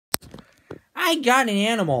I got an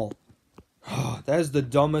animal. That is the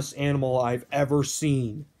dumbest animal I've ever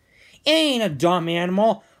seen. It ain't a dumb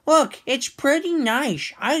animal. Look, it's pretty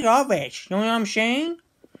nice. I love it. You know what I'm saying?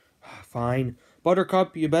 Fine.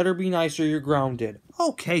 Buttercup, you better be nice or you're grounded.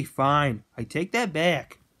 Okay, fine. I take that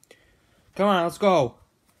back. Come on, let's go.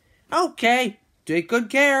 Okay, take good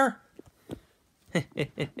care.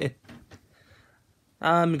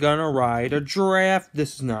 I'm gonna ride a giraffe.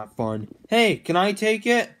 This is not fun. Hey, can I take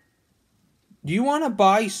it? Do you want to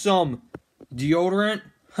buy some deodorant?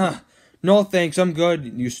 No thanks, I'm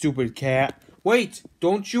good, you stupid cat. Wait,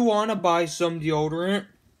 don't you want to buy some deodorant?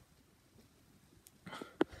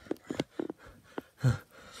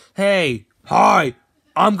 Hey, hi,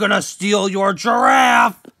 I'm gonna steal your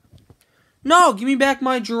giraffe. No, give me back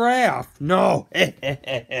my giraffe. No.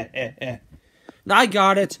 I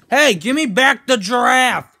got it. Hey, give me back the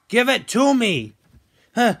giraffe. Give it to me.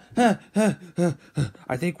 I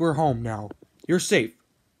think we're home now. You're safe.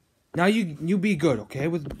 Now you be good, okay,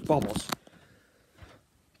 with Bubbles.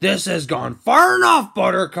 This has gone far enough,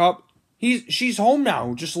 Buttercup. She's home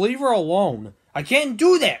now. Just leave her alone. I can't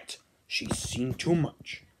do that. She's seen too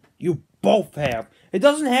much. You both have. It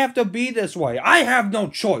doesn't have to be this way. I have no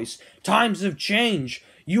choice. Times have changed.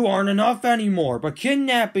 You aren't enough anymore. But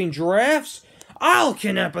kidnapping giraffes? I'll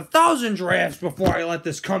kidnap 1,000 giraffes before I let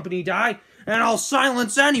this company die. And I'll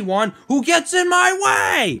silence anyone who gets in my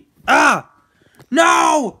way.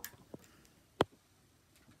 No!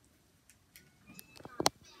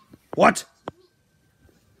 What?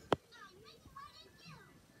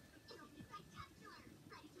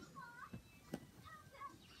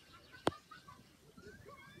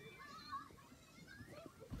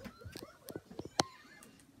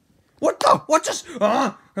 What just,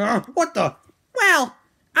 what the? Well,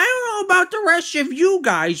 I don't know about the rest of you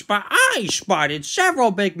guys, but I spotted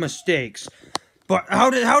several big mistakes. But what's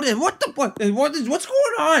going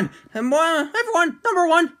on? And everyone, number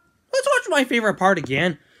one, let's watch my favorite part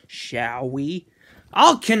again, shall we?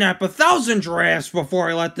 I'll kidnap 1,000 giraffes before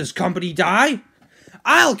I let this company die.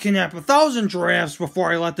 I'll kidnap 1,000 giraffes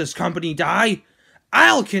before I let this company die.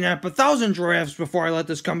 I'll kidnap 1,000 giraffes before I let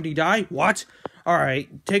this company die. What?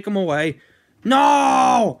 Alright, take them away.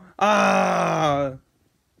 No!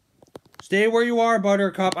 Stay where you are,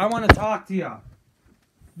 Buttercup. I want to talk to you.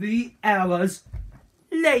 3 hours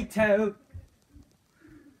later.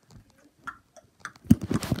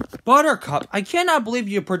 Buttercup, I cannot believe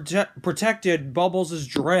you protected Bubbles'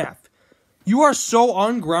 giraffe. You are so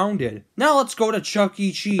ungrounded. Now let's go to Chuck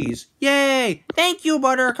E. Cheese. Yay! Thank you,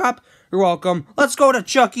 Buttercup. You're welcome. Let's go to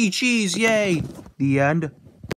Chuck E. Cheese. Yay! The end.